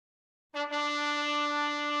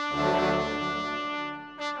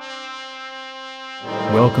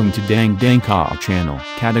Welcome to Dang Dang Ka channel.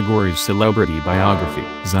 Categories: Celebrity Biography.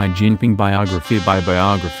 Xi Jinping Biography by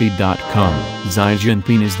Biography.com. Xi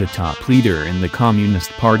Jinping is the top leader in the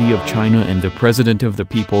Communist Party of China and the President of the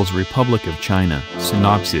People's Republic of China.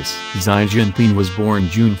 Synopsis. Xi Jinping was born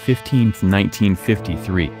June 15,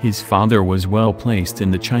 1953. His father was well placed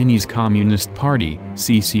in the Chinese Communist Party,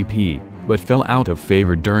 CCP, but fell out of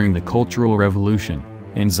favor during the Cultural Revolution,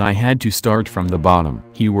 and Xi had to start from the bottom.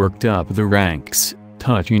 He worked up the ranks,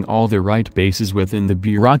 touching all the right bases within the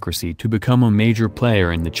bureaucracy to become a major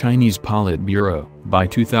player in the Chinese Politburo. By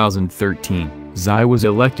 2013, Xi was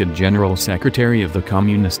elected General Secretary of the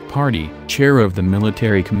Communist Party, Chair of the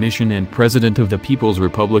Military Commission and President of the People's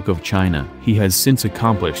Republic of China. He has since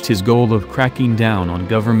accomplished his goal of cracking down on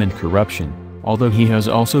government corruption, although he has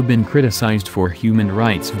also been criticized for human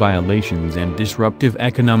rights violations and disruptive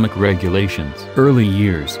economic regulations. Early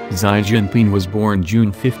years. Xi Jinping was born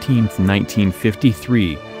June 15,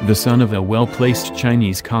 1953, the son of a well-placed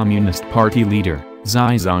Chinese Communist Party leader,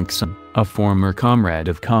 Xi Zongxin, a former comrade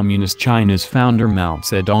of Communist China's founder Mao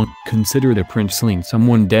Zedong. Considered a princeling,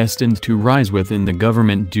 someone destined to rise within the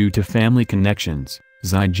government due to family connections,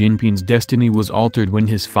 Xi Jinping's destiny was altered when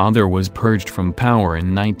his father was purged from power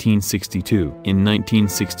in 1962. In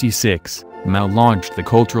 1966, Mao launched the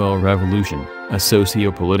Cultural Revolution, a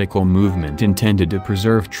socio-political movement intended to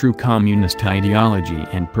preserve true communist ideology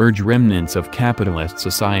and purge remnants of capitalist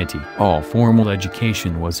society. All formal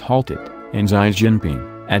education was halted, and Xi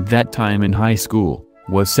Jinping, at that time in high school,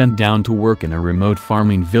 was sent down to work in a remote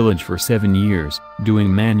farming village for 7 years,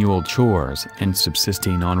 doing manual chores and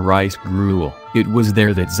subsisting on rice gruel. It was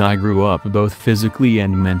there that Xi grew up both physically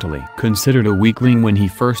and mentally. Considered a weakling when he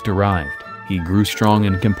first arrived, he grew strong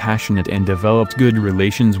and compassionate and developed good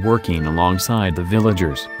relations working alongside the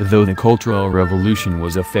villagers. Though the Cultural Revolution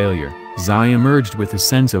was a failure, Xi emerged with a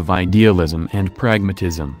sense of idealism and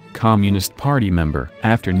pragmatism. Communist Party member.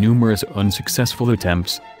 After numerous unsuccessful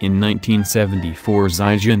attempts, in 1974 Xi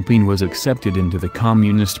Jinping was accepted into the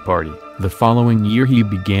Communist Party. The following year he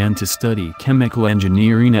began to study chemical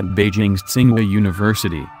engineering at Beijing's Tsinghua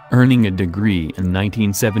University, earning a degree in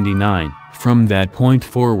 1979. From that point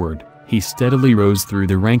forward, he steadily rose through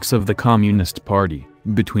the ranks of the Communist Party.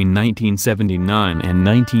 Between 1979 and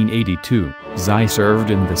 1982, Xi served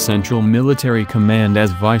in the Central Military Command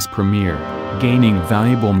as Vice Premier, gaining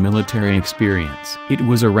valuable military experience. It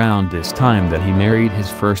was around this time that he married his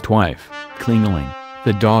first wife, Klingling,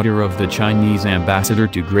 the daughter of the Chinese ambassador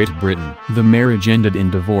to Great Britain. The marriage ended in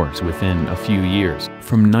divorce within a few years.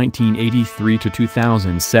 From 1983 to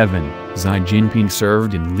 2007, Xi Jinping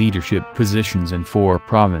served in leadership positions in 4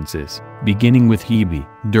 provinces, beginning with Hebei.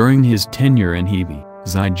 During his tenure in Hebei,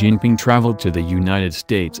 Xi Jinping traveled to the United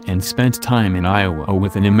States and spent time in Iowa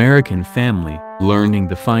with an American family, learning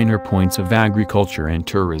the finer points of agriculture and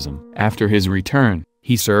tourism. After his return,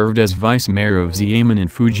 he served as vice mayor of Xiamen in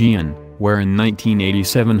Fujian, where in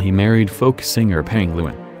 1987 he married folk singer Peng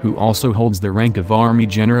Luan, who also holds the rank of Army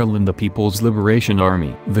General in the People's Liberation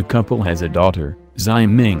Army. The couple has a daughter, Xi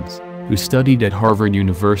Mings, who studied at Harvard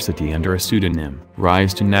University under a pseudonym.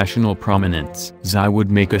 Rise to national prominence. Xi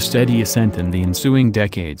would make a steady ascent in the ensuing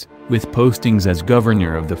decades, with postings as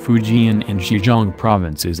governor of the Fujian and Zhejiang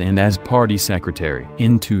provinces and as party secretary.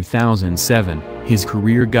 In 2007, his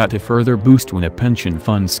career got a further boost when a pension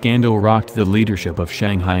fund scandal rocked the leadership of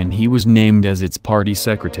Shanghai and he was named as its party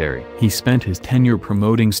secretary. He spent his tenure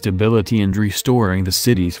promoting stability and restoring the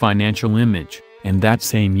city's financial image, and that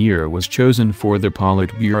same year was chosen for the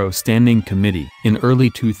Politburo Standing Committee. In early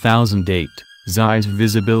 2008, Xi's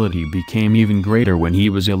visibility became even greater when he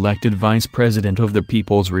was elected Vice President of the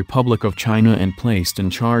People's Republic of China and placed in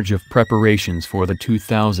charge of preparations for the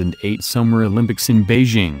 2008 Summer Olympics in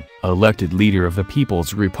Beijing. Elected leader of the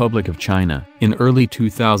People's Republic of China. In early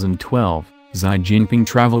 2012, Xi Jinping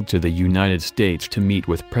traveled to the United States to meet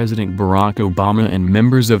with President Barack Obama and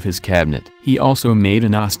members of his cabinet. He also made a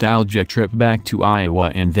nostalgic trip back to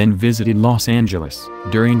Iowa and then visited Los Angeles.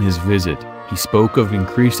 During his visit, he spoke of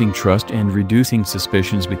increasing trust and reducing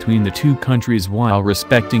suspicions between the two countries while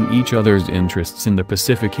respecting each other's interests in the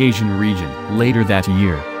Pacific Asian region. Later that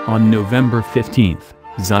year, on November 15,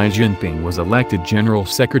 Xi Jinping was elected General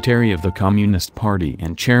Secretary of the Communist Party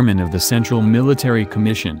and Chairman of the Central Military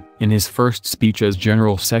Commission. In his first speech as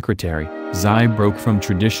General Secretary, Xi broke from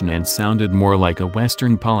tradition and sounded more like a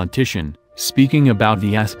Western politician, speaking about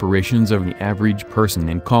the aspirations of the average person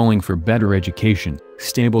and calling for better education,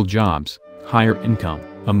 stable jobs, higher income,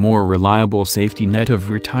 a more reliable safety net of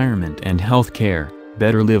retirement and health care,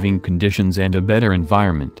 better living conditions and a better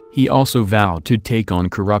environment. He also vowed to take on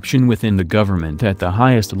corruption within the government at the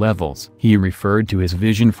highest levels. He referred to his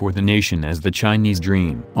vision for the nation as the Chinese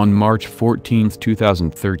Dream. On March 14,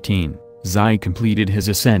 2013, Xi completed his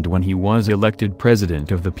ascent when he was elected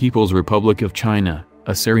President of the People's Republic of China,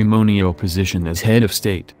 a ceremonial position as head of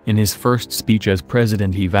state. In his first speech as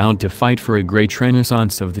president, he vowed to fight for a great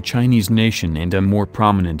renaissance of the Chinese nation and a more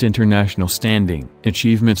prominent international standing.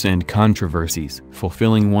 Achievements and controversies.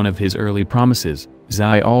 Fulfilling one of his early promises,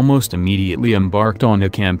 Xi almost immediately embarked on a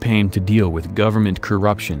campaign to deal with government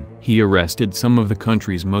corruption. He arrested some of the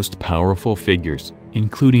country's most powerful figures,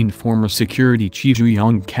 including former security chief Zhu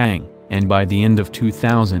Yongkang, and by the end of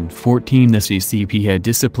 2014 the CCP had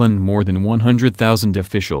disciplined more than 100,000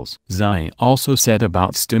 officials. Xi also set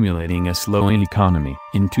about stimulating a slowing economy.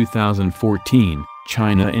 In 2014,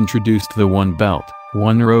 China introduced the One Belt,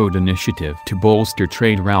 One Road initiative to bolster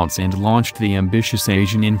trade routes and launched the ambitious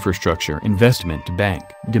Asian Infrastructure Investment Bank.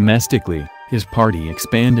 Domestically, his party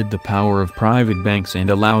expanded the power of private banks and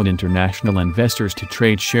allowed international investors to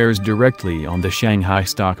trade shares directly on the Shanghai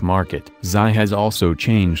stock market. Xi has also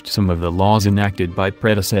changed some of the laws enacted by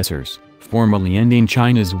predecessors, formally ending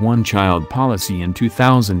China's one-child policy in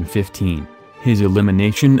 2015. His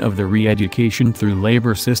elimination of the re-education through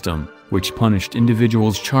labor system, which punished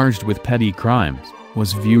individuals charged with petty crimes,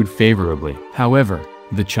 was viewed favorably. However,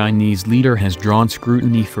 the Chinese leader has drawn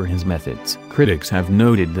scrutiny for his methods. Critics have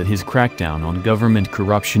noted that his crackdown on government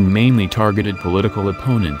corruption mainly targeted political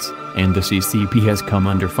opponents, and the CCP has come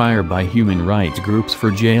under fire by human rights groups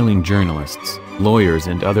for jailing journalists, lawyers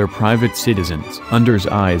and other private citizens. Under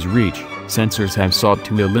Xi's reach, censors have sought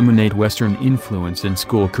to eliminate Western influence in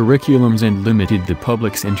school curriculums and limited the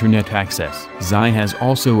public's internet access. Xi has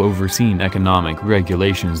also overseen economic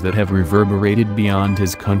regulations that have reverberated beyond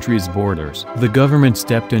his country's borders. The government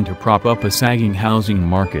stepped in to prop up a sagging housing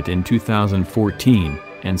market in 2014,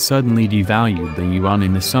 and suddenly devalued the yuan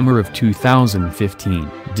in the summer of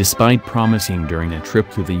 2015, despite promising during a trip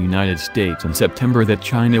to the United States in September that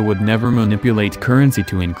China would never manipulate currency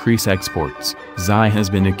to increase exports. Xi has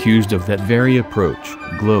been accused of that very approach.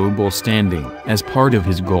 Global standing. As part of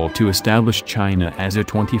his goal to establish China as a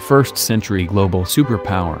 21st-century global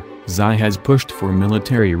superpower, Xi has pushed for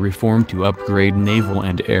military reform to upgrade naval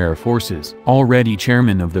and air forces. Already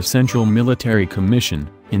chairman of the Central Military Commission,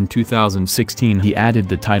 in 2016 he added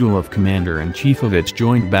the title of Commander-in-Chief of its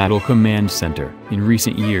Joint Battle Command Center. In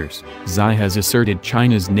recent years, Xi has asserted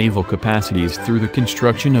China's naval capacities through the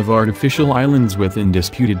construction of artificial islands within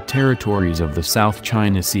disputed territories of the South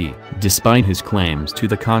China Sea. Despite his claims to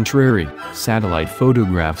the contrary, satellite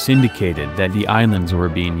photographs indicated that the islands were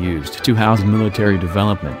being used to house military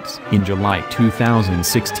developments. In July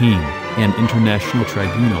 2016, an international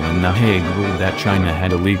tribunal in The Hague ruled that China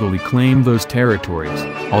had illegally claimed those territories,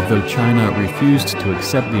 although China refused to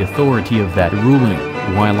accept the authority of that ruling,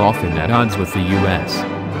 while often at odds with the U.S.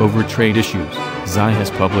 over trade issues. Xi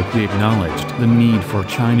has publicly acknowledged the need for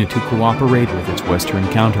China to cooperate with its Western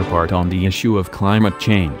counterpart on the issue of climate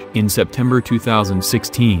change. In September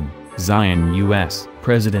 2016, Xi and U.S.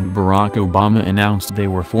 President Barack Obama announced they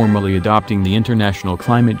were formally adopting the International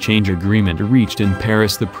Climate Change Agreement reached in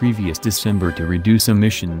Paris the previous December to reduce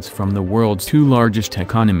emissions from the world's two largest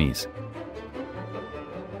economies.